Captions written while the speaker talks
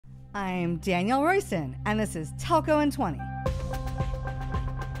I'm Danielle Royston, and this is Telco in 20.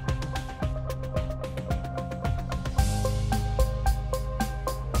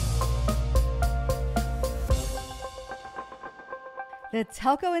 The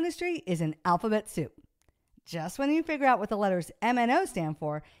telco industry is an alphabet soup. Just when you figure out what the letters MNO stand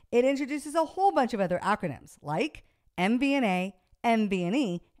for, it introduces a whole bunch of other acronyms like MVNA,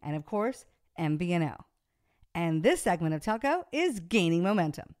 MVNE, and of course, MVNO. And this segment of telco is gaining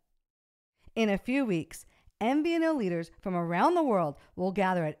momentum. In a few weeks, MVNO leaders from around the world will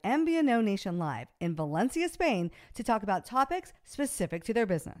gather at MVNO Nation Live in Valencia, Spain to talk about topics specific to their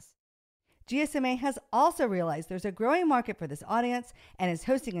business. GSMA has also realized there's a growing market for this audience and is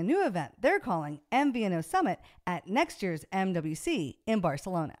hosting a new event they're calling MVNO Summit at next year's MWC in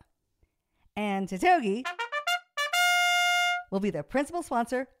Barcelona. And Totogi will be the principal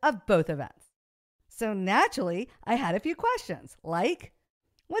sponsor of both events. So naturally, I had a few questions like,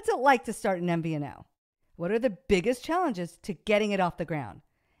 what's it like to start an MVNO? What are the biggest challenges to getting it off the ground?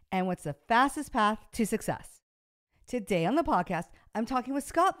 And what's the fastest path to success? Today on the podcast, I'm talking with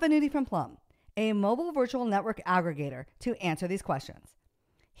Scott Venuti from Plum, a mobile virtual network aggregator, to answer these questions.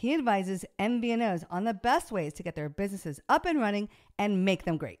 He advises MVNOs on the best ways to get their businesses up and running and make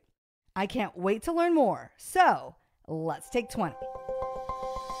them great. I can't wait to learn more, so let's take 20.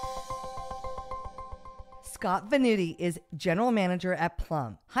 Scott Venuti is General Manager at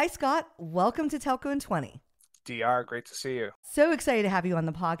Plum. Hi, Scott. Welcome to Telco in 20. DR, great to see you. So excited to have you on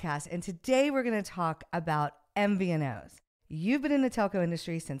the podcast. And today we're going to talk about MVNOs. You've been in the telco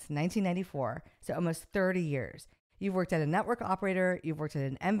industry since 1994, so almost 30 years. You've worked at a network operator, you've worked at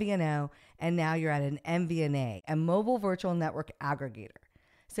an MVNO, and now you're at an MVNA, a mobile virtual network aggregator.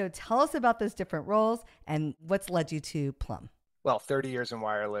 So tell us about those different roles and what's led you to Plum. Well, 30 years in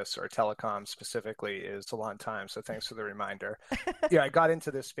wireless or telecom specifically is a long time, so thanks for the reminder. I got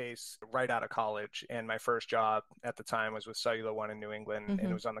into this space right out of college, and my first job at the time was with Cellular One in New England, and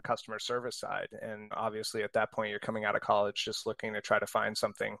it was on the customer service side. And obviously at that point, you're coming out of college just looking to try to find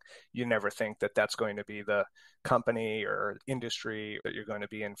something. You never think that that's going to be the company or industry that you're going to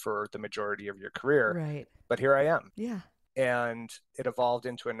be in for the majority of your career. Right. But here I am. Yeah. And it evolved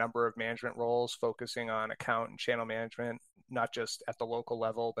into a number of management roles, focusing on account and channel management, not just at the local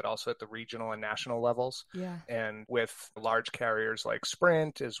level, but also at the regional and national levels. Yeah. And with large carriers like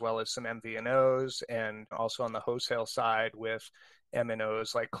Sprint, as well as some MVNOs, and also on the wholesale side with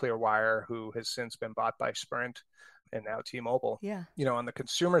MNOs like Clearwire, who has since been bought by Sprint and now T-Mobile. Yeah. On the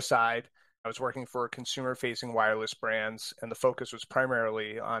consumer side, I was working for consumer-facing wireless brands, and the focus was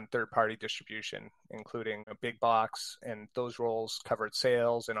primarily on third-party distribution, including a big box, and those roles covered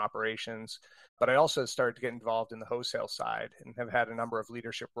sales and operations. But I also started to get involved in the wholesale side and have had a number of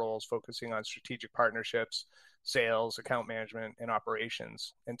leadership roles focusing on strategic partnerships, sales, account management, and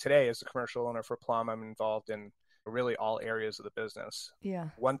operations. And today, as the commercial owner for Plum, I'm involved in really all areas of the business. Yeah.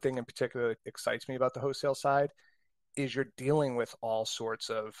 One thing in particular that excites me about the wholesale side is you're dealing with all sorts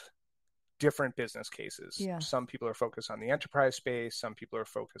of different business cases. Yeah. Some people are focused on the enterprise space. Some people are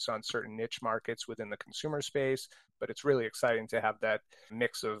focused on certain niche markets within the consumer space. But it's really exciting to have that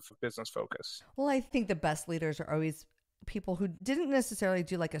mix of business focus. Well, I think the best leaders are always people who didn't necessarily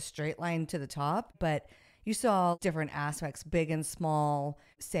do like a straight line to the top, but you saw different aspects, big and small,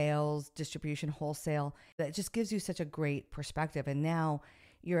 sales, distribution, wholesale. That just gives you such a great perspective. And now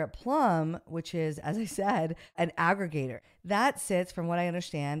you're at Plum, which is, as I said, an aggregator. That sits, from what I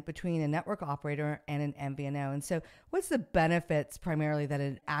understand, between a network operator and an MVNO. And so what's the benefits primarily that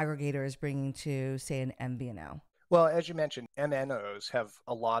an aggregator is bringing to, say, an MVNO? Well, as you mentioned, MNOs have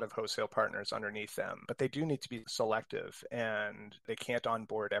a lot of wholesale partners underneath them, but they do need to be selective, and they can't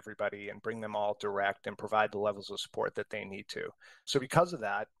onboard everybody and bring them all direct and provide the levels of support that they need to. So because of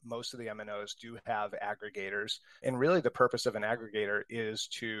that, most of the MNOs do have aggregators. And really the purpose of an aggregator is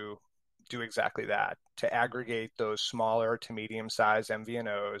to do exactly that, to aggregate those smaller to medium-sized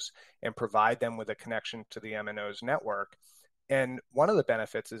MVNOs and provide them with a connection to the MNO's network. And one of the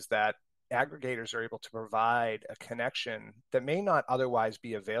benefits is that aggregators are able to provide a connection that may not otherwise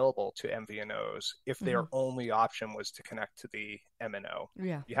be available to MVNOs if their only option was to connect to the MNO.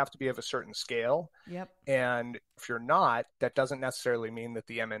 Yeah. You have to be of a certain scale. Yep. And if you're not, that doesn't necessarily mean that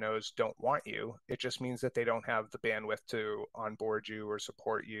the MNOs don't want you. It just means that they don't have the bandwidth to onboard you or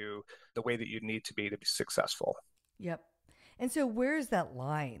support you the way that you need to be successful. Yep. And so where's that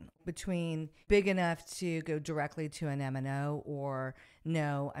line between big enough to go directly to an MNO or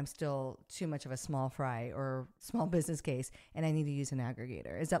no, I'm still too much of a small fry or small business case and I need to use an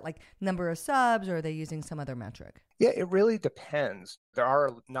aggregator? Is that like number of subs or are they using some other metric? Yeah, it really depends. There are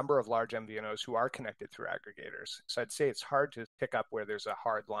a number of large MVNOs who are connected through aggregators. So I'd say it's hard to pick up where there's a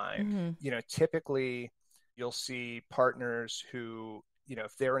hard line. Typically you'll see partners who,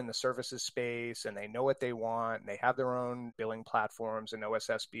 if they're in the services space and they know what they want and they have their own billing platforms and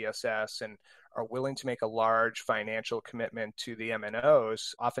OSS, BSS and are willing to make a large financial commitment to the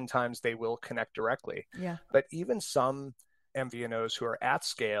MNOs, oftentimes they will connect directly. Yeah. But even some MVNOs who are at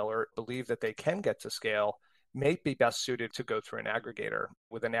scale or believe that they can get to scale may be best suited to go through an aggregator.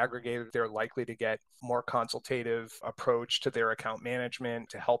 With an aggregator, they're likely to get more consultative approach to their account management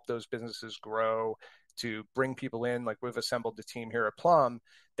to help those businesses grow, to bring people in. Like we've assembled the team here at Plum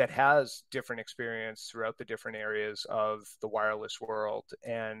that has different experience throughout the different areas of the wireless world.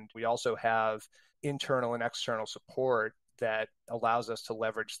 And we also have internal and external support that allows us to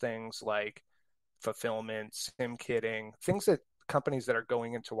leverage things like fulfillment, SIM kitting, things that companies that are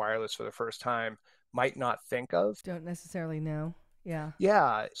going into wireless for the first time might not think of. Don't necessarily know. Yeah.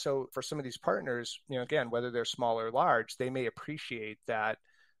 Yeah. So for some of these partners, again, whether they're small or large, they may appreciate that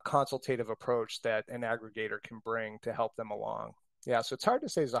consultative approach that an aggregator can bring to help them along. Yeah. So it's hard to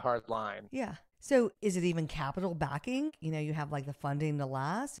say it's a hard line. Yeah. So is it even capital backing? You have like the funding to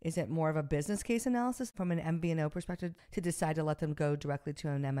last. Is it more of a business case analysis from an MVNO perspective to decide to let them go directly to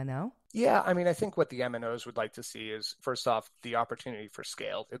an MNO? Yeah, I think what the MNOs would like to see is, first off, the opportunity for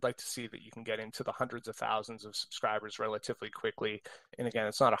scale. They'd like to see that you can get into the hundreds of thousands of subscribers relatively quickly. And again,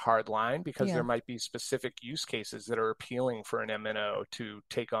 it's not a hard line because there might be specific use cases that are appealing for an MNO to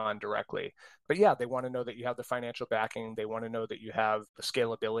take on directly. But yeah, they want to know that you have the financial backing. They want to know that you have the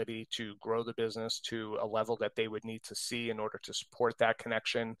scalability to grow the business to a level that they would need to see in order to support that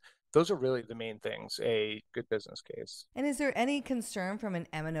connection. Those are really the main things, a good business case. And is there any concern from an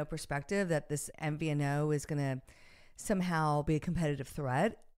MNO perspective that this MVNO is going to somehow be a competitive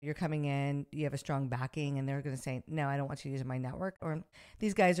threat? You're coming in, you have a strong backing, and they're going to say, no, I don't want you using my network. Or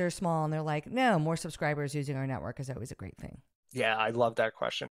these guys are small, and they're like, no, more subscribers using our network is always a great thing. Yeah, I love that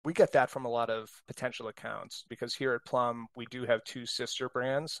question. We get that from a lot of potential accounts because here at Plum, we do have two sister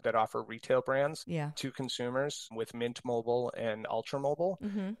brands that offer retail brands to consumers with Mint Mobile and Ultra Mobile.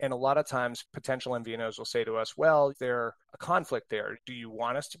 And a lot of times potential MVNOs will say to us, well, there's a conflict there. Do you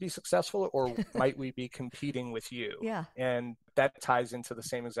want us to be successful or might we be competing with you? Yeah. And that ties into the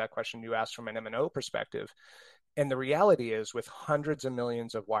same exact question you asked from an MNO perspective. And the reality is with hundreds of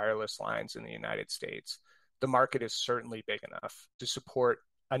millions of wireless lines in the United States, the market is certainly big enough to support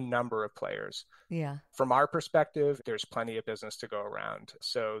a number of players. Yeah. From our perspective, there's plenty of business to go around.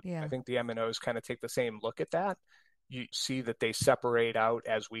 So I think the MNOs kind of take the same look at that. You see that they separate out,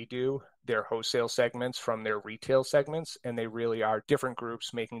 as we do, their wholesale segments from their retail segments, and they really are different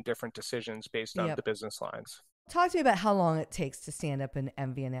groups making different decisions based on the business lines. Talk to me about how long it takes to stand up an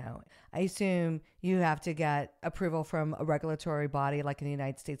MVNO. I assume you have to get approval from a regulatory body like in the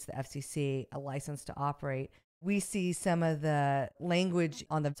United States, the FCC, a license to operate. We see some of the language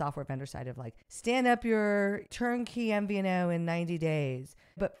on the software vendor side of like, stand up your turnkey MVNO in 90 days.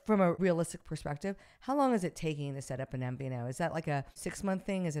 But from a realistic perspective, how long is it taking to set up an MVNO? Is that like a 6-month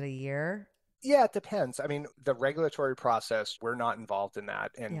thing? Is it a year? Yeah, it depends. The regulatory process, we're not involved in that.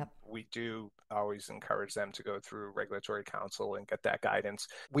 And we do always encourage them to go through regulatory counsel and get that guidance.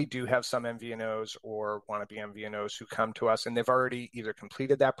 We do have some MVNOs or wannabe MVNOs who come to us and they've already either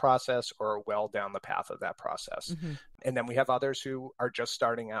completed that process or are well down the path of that process. And then we have others who are just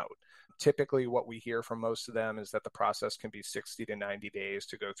starting out. Typically, what we hear from most of them is that the process can be 60 to 90 days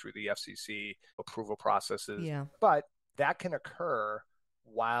to go through the FCC approval processes. But that can occur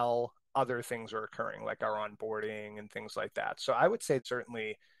while other things are occurring, like our onboarding and things like that. So I would say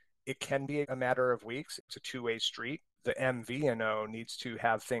certainly it can be a matter of weeks. It's a two-way street. The MVNO needs to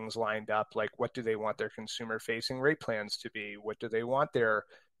have things lined up, like what do they want their consumer-facing rate plans to be? What do they want their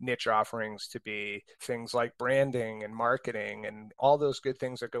niche offerings to be? Things like branding and marketing and all those good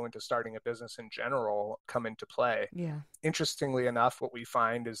things that go into starting a business in general come into play. Interestingly enough, what we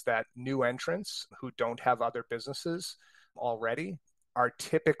find is that new entrants who don't have other businesses already are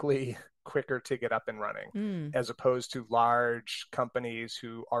typically quicker to get up and running as opposed to large companies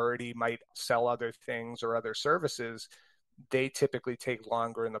who already might sell other things or other services. They typically take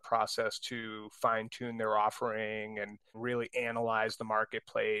longer in the process to fine tune their offering and really analyze the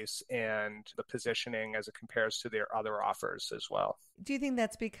marketplace and the positioning as it compares to their other offers as well. Do you think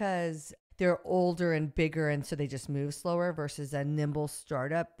that's because they're older and bigger and so they just move slower versus a nimble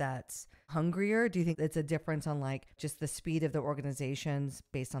startup that's hungrier? Do you think it's a difference on like just the speed of the organizations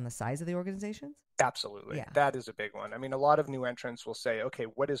based on the size of the organizations? Absolutely. Yeah. That is a big one. I mean, a lot of new entrants will say, okay,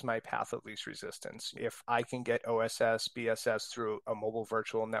 what is my path of least resistance? If I can get OSS, BSS through a mobile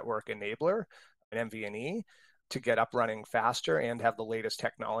virtual network enabler, an MVNE, to get up running faster and have the latest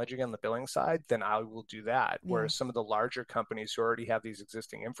technology on the billing side, then I will do that. Yeah. Whereas some of the larger companies who already have these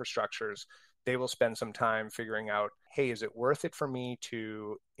existing infrastructures, they will spend some time figuring out, hey, is it worth it for me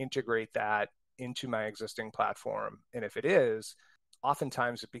to integrate that into my existing platform? And if it is,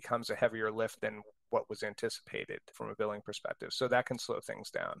 oftentimes it becomes a heavier lift than what was anticipated from a billing perspective. So that can slow things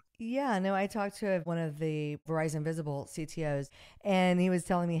down. Yeah, no, I talked to one of the Verizon Visible CTOs, and he was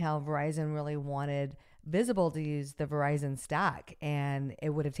telling me how Verizon really wanted Visible to use the Verizon stack, and it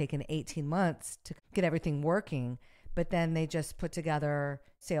would have taken 18 months to get everything working. But then they just put together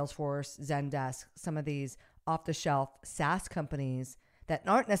Salesforce, Zendesk, some of these off the shelf SaaS companies that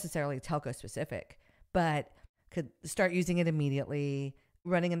aren't necessarily telco specific, but could start using it immediately,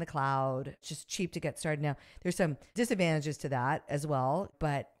 running in the cloud, just cheap to get started. Now, there's some disadvantages to that as well,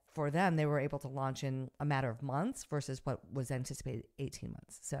 but for them, they were able to launch in a matter of months versus what was anticipated 18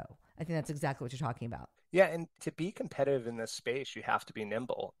 months. So I think that's exactly what you're talking about. Yeah, and to be competitive in this space, you have to be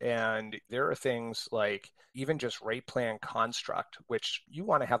nimble. And there are things like even just rate plan construct, which you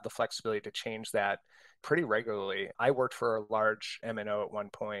want to have the flexibility to change that pretty regularly. I worked for a large MNO at one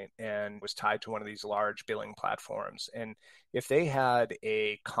point and was tied to one of these large billing platforms. And if they had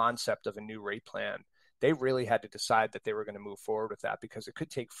a concept of a new rate plan, they really had to decide that they were going to move forward with that because it could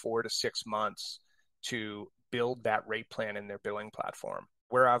take 4 to 6 months to build that rate plan in their billing platform.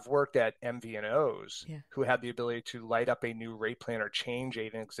 Where I've worked at MVNOs who had the ability to light up a new rate plan or change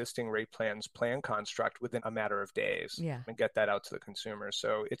an existing rate plan's plan construct within a matter of days and get that out to the consumer.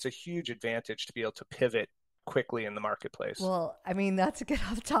 So it's a huge advantage to be able to pivot quickly in the marketplace. Well, I mean, not to get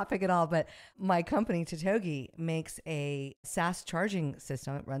off topic at all, but my company, Totogi, makes a SaaS charging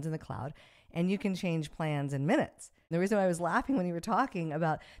system. It runs in the cloud, and you can change plans in minutes. The reason why I was laughing when you were talking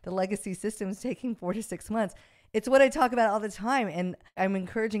about the legacy systems taking 4 to 6 months, it's what I talk about all the time. And I'm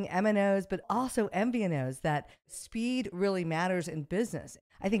encouraging MNOs, but also MVNOs, that speed really matters in business.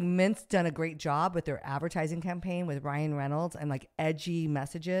 I think Mint's done a great job with their advertising campaign with Ryan Reynolds and like edgy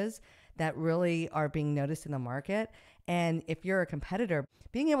messages that really are being noticed in the market. And if you're a competitor,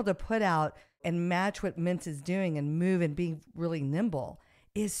 being able to put out and match what Mint is doing and move and being really nimble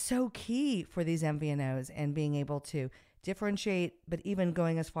is so key for these MVNOs, and being able to differentiate, but even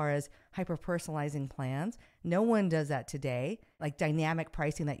going as far as hyper-personalizing plans. No one does that today. Like dynamic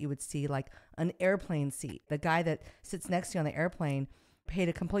pricing that you would see like an airplane seat. The guy that sits next to you on the airplane paid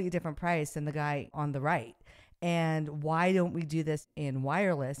a completely different price than the guy on the right. And why don't we do this in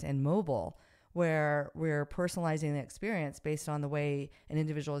wireless and mobile, where we're personalizing the experience based on the way an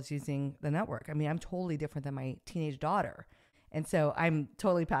individual is using the network? I mean, I'm totally different than my teenage daughter. And so I'm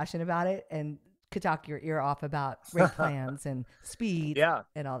totally passionate about it and could talk your ear off about rate plans and speed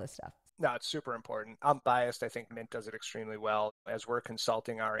and all this stuff. No, it's super important. I'm biased. I think Mint does it extremely well. As we're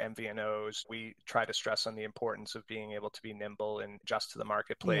consulting our MVNOs, we try to stress on the importance of being able to be nimble and adjust to the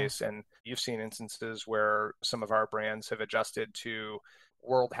marketplace. And you've seen instances where some of our brands have adjusted to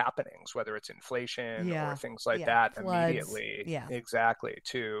world happenings, whether it's inflation or things like that, floods. Immediately. Exactly.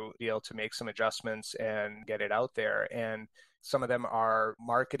 To be able to make some adjustments and get it out there. And some of them are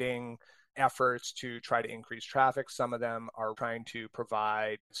marketing efforts to try to increase traffic. Some of them are trying to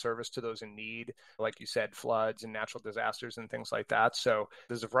provide service to those in need, like you said, floods and natural disasters and things like that. So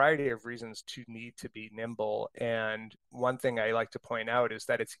there's a variety of reasons to need to be nimble. And one thing I like to point out is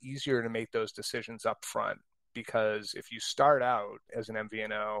that it's easier to make those decisions up front, because if you start out as an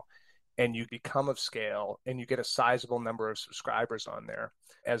MVNO and you become of scale and you get a sizable number of subscribers on there,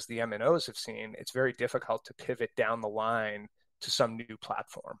 as the MNOs have seen, it's very difficult to pivot down the line to some new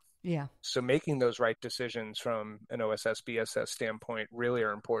platform. So making those right decisions from an OSS, BSS standpoint really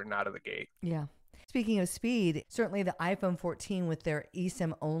are important out of the gate. Speaking of speed, certainly the iPhone 14 with their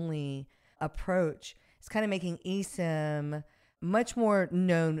eSIM only approach is kind of making eSIM much more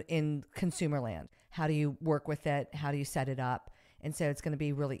known in consumer land. How do you work with it? How do you set it up? And so it's going to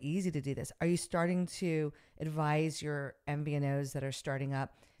be really easy to do this. Are you starting to advise your MVNOs that are starting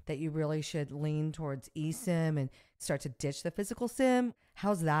up that you really should lean towards eSIM and start to ditch the physical SIM?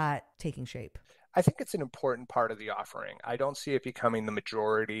 How's that taking shape? I think it's an important part of the offering. I don't see it becoming the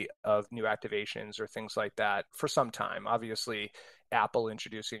majority of new activations or things like that for some time. Obviously, Apple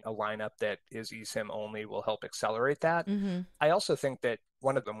introducing a lineup that is eSIM only will help accelerate that. I also think that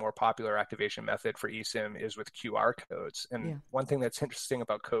one of the more popular activation method for eSIM is with QR codes. And one thing that's interesting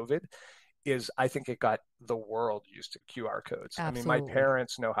about COVID is I think it got the world used to QR codes. I mean, my Absolutely.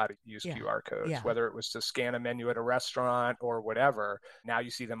 parents know how to use Yeah. QR codes, Yeah. whether it was to scan a menu at a restaurant or whatever. Now you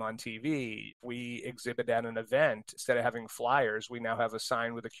see them on TV. We exhibit at an event. Instead of having flyers, we now have a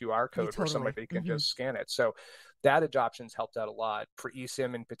sign with a QR Yeah, code where totally. somebody can just scan it. So that adoption's helped out a lot. For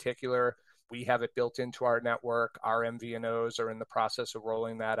eSIM in particular, we have it built into our network. Our MVNOs are in the process of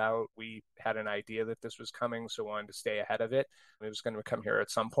rolling that out. We had an idea that this was coming, so wanted to stay ahead of it. It was going to come here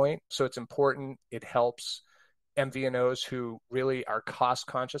at some point. So it's important. It helps MVNOs who really are cost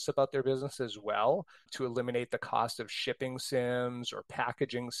conscious about their business as well to eliminate the cost of shipping SIMs or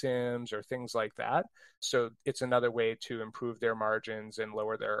packaging SIMs or things like that. So it's another way to improve their margins and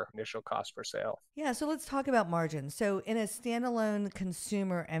lower their initial cost per sale. Yeah, so let's talk about margins. So in a standalone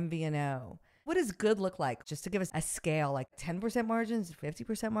consumer MVNO, what does good look like? Just to give us a scale, like 10% margins,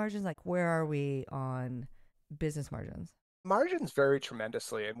 50% margins, like where are we on business margins? Margins vary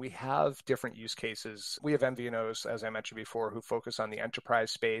tremendously, and we have different use cases. We have MVNOs, as I mentioned before, who focus on the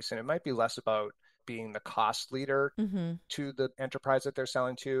enterprise space, and it might be less about being the cost leader Mm-hmm. to the enterprise that they're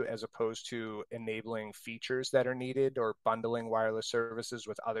selling to, as opposed to enabling features that are needed or bundling wireless services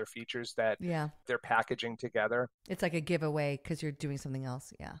with other features that Yeah. they're packaging together. It's like a giveaway because you're doing something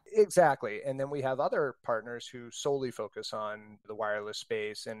else. Yeah. Exactly. And then we have other partners who solely focus on the wireless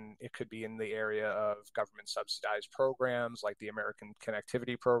space, and it could be in the area of government subsidized programs like the American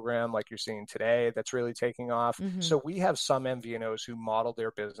Connectivity Program, like you're seeing today, that's really taking off. Mm-hmm. So we have some MVNOs who model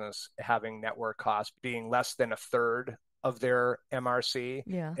their business having network costs being less than a third of their MRC.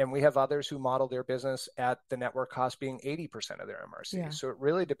 Yeah. And we have others who model their business at the network cost being 80% of their MRC. Yeah. So it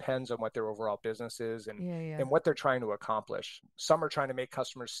really depends on what their overall business is and, Yeah. and what they're trying to accomplish. Some are trying to make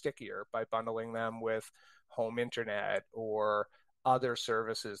customers stickier by bundling them with home internet or other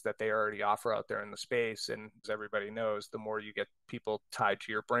services that they already offer out there in the space. And as everybody knows, the more you get people tied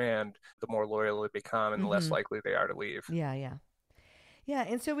to your brand, the more loyal they become and the less likely they are to leave. Yeah. Yeah. Yeah,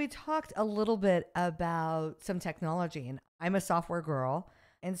 and so we talked a little bit about some technology, and I'm a software girl.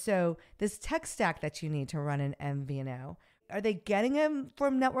 And so this tech stack that you need to run an MVNO, are they getting them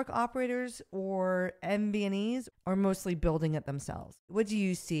from network operators or MVNEs or mostly building it themselves? What do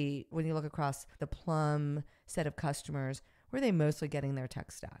you see when you look across the Plum set of customers? Where are they mostly getting their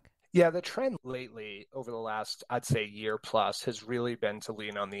tech stack? Yeah, the trend lately over the last, I'd say, year plus has really been to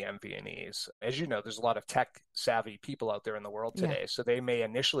lean on the MVNEs. As you know, there's a lot of tech savvy people out there in the world today. Yeah. So they may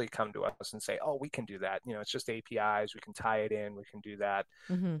initially come to us and say, oh, we can do that. You know, it's just APIs. We can tie it in. We can do that.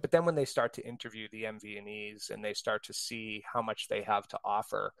 Mm-hmm. But then when they start to interview the MVNEs and they start to see how much they have to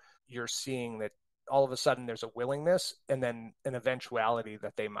offer, you're seeing that all of a sudden there's a willingness and then an eventuality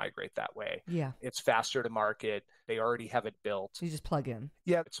that they migrate that way. Yeah. It's faster to market. They already have it built. So you just plug in.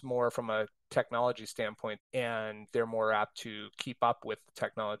 Yeah, it's more from a technology standpoint, and they're more apt to keep up with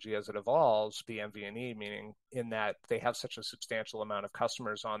technology as it evolves, the MVNE, meaning in that they have such a substantial amount of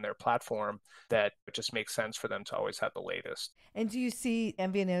customers on their platform that it just makes sense for them to always have the latest. And do you see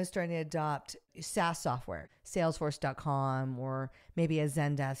MVNOs starting to adopt SaaS software, Salesforce.com, or maybe a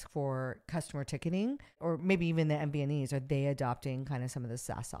Zendesk for customer ticketing, or maybe even the MVNEs? Are they adopting kind of some of the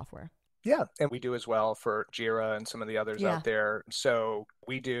SaaS software? Yeah, and we do as well for Jira and some of the others out there. So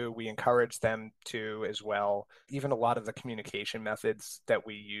we encourage them to as well. Even a lot of the communication methods that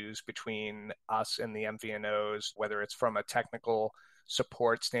we use between us and the MVNOs, whether it's from a technical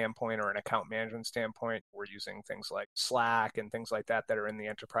support standpoint or an account management standpoint, we're using things like Slack and things like that are in the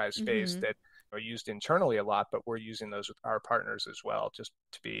enterprise space that are used internally a lot, but we're using those with our partners as well, just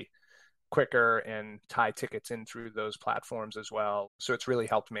to be quicker and tie tickets in through those platforms as well. So it's really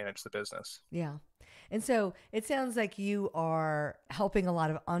helped manage the business. Yeah. And so it sounds like you are helping a lot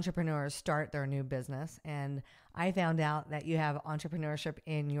of entrepreneurs start their new business. And I found out that you have entrepreneurship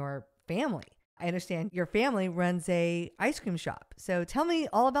in your family. I understand your family runs a ice cream shop. So tell me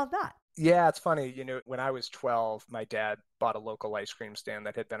all about that. Yeah, it's funny. You know, when I was 12, my dad bought a local ice cream stand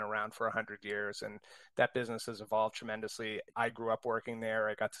that had been around for 100 years, and that business has evolved tremendously. I grew up working there.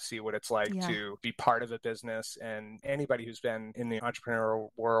 I got to see what it's like to be part of a business, and anybody who's been in the entrepreneurial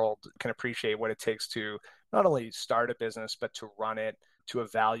world can appreciate what it takes to not only start a business, but to run it, to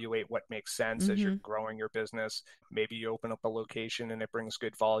evaluate what makes sense as you're growing your business. Maybe you open up a location and it brings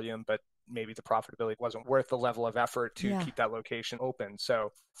good volume, but maybe the profitability wasn't worth the level of effort to keep that location open.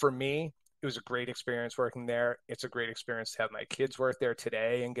 So for me, it was a great experience working there. It's a great experience to have my kids work there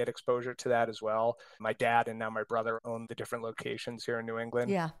today and get exposure to that as well. My dad and now my brother own the different locations here in New England.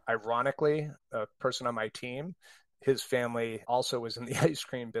 Yeah. Ironically, a person on my team, his family also was in the ice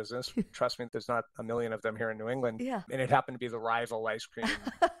cream business. Trust me, there's not a million of them here in New England. Yeah. And it happened to be the rival ice cream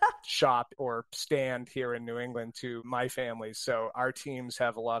shop or stand here in New England to my family. So our teams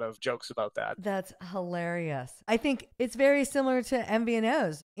have a lot of jokes about that. That's hilarious. I think it's very similar to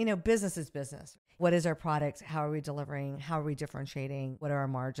MVNOs. Business is business. What is our product? How are we delivering? How are we differentiating? What are our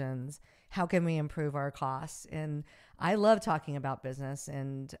margins? How can we improve our costs? And I love talking about business.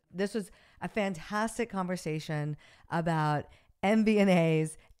 And this was a fantastic conversation about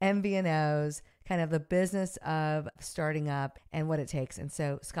MVNAs, MVNOs, kind of the business of starting up and what it takes. And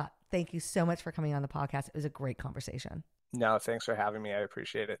so, Scott, thank you so much for coming on the podcast. It was a great conversation. No, thanks for having me. I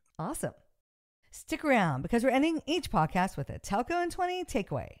appreciate it. Awesome. Stick around because we're ending each podcast with a Telco in 20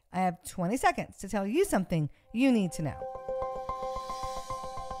 takeaway. I have 20 seconds to tell you something you need to know.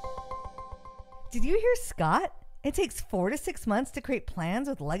 Did you hear Scott? It takes 4 to 6 months to create plans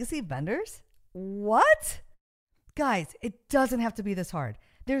with legacy vendors? What? Guys, it doesn't have to be this hard.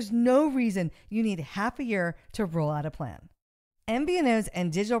 There's no reason you need half a year to roll out a plan. MVNOs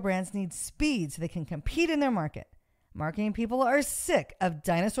and digital brands need speed so they can compete in their market. Marketing people are sick of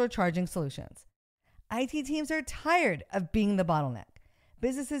dinosaur charging solutions. IT teams are tired of being the bottleneck.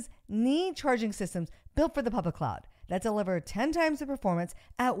 Businesses need charging systems built for the public cloud that deliver 10 times the performance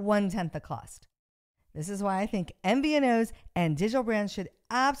at 1/10 the cost. This is why I think MVNOs and digital brands should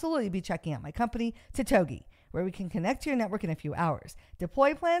absolutely be checking out my company, Totogi, where we can connect to your network in a few hours,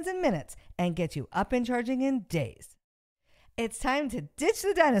 deploy plans in minutes, and get you up and charging in days. It's time to ditch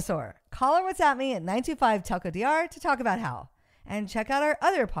the dinosaur. Call or WhatsApp me at 925-TELCO-DR to talk about how. And check out our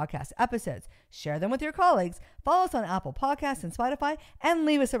other podcast episodes. Share them with your colleagues. Follow us on Apple Podcasts and Spotify, and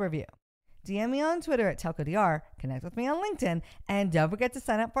leave us a review. DM me on Twitter at TelcoDR, connect with me on LinkedIn, and don't forget to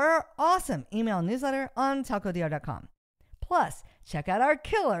sign up for our awesome email newsletter on telcodr.com. Plus, check out our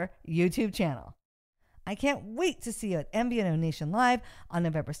killer YouTube channel. I can't wait to see you at MVNO Nation Live on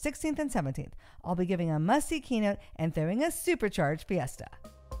November 16th and 17th. I'll be giving a must-see keynote and throwing a supercharged fiesta.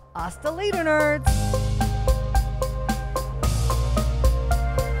 Hasta later, nerds!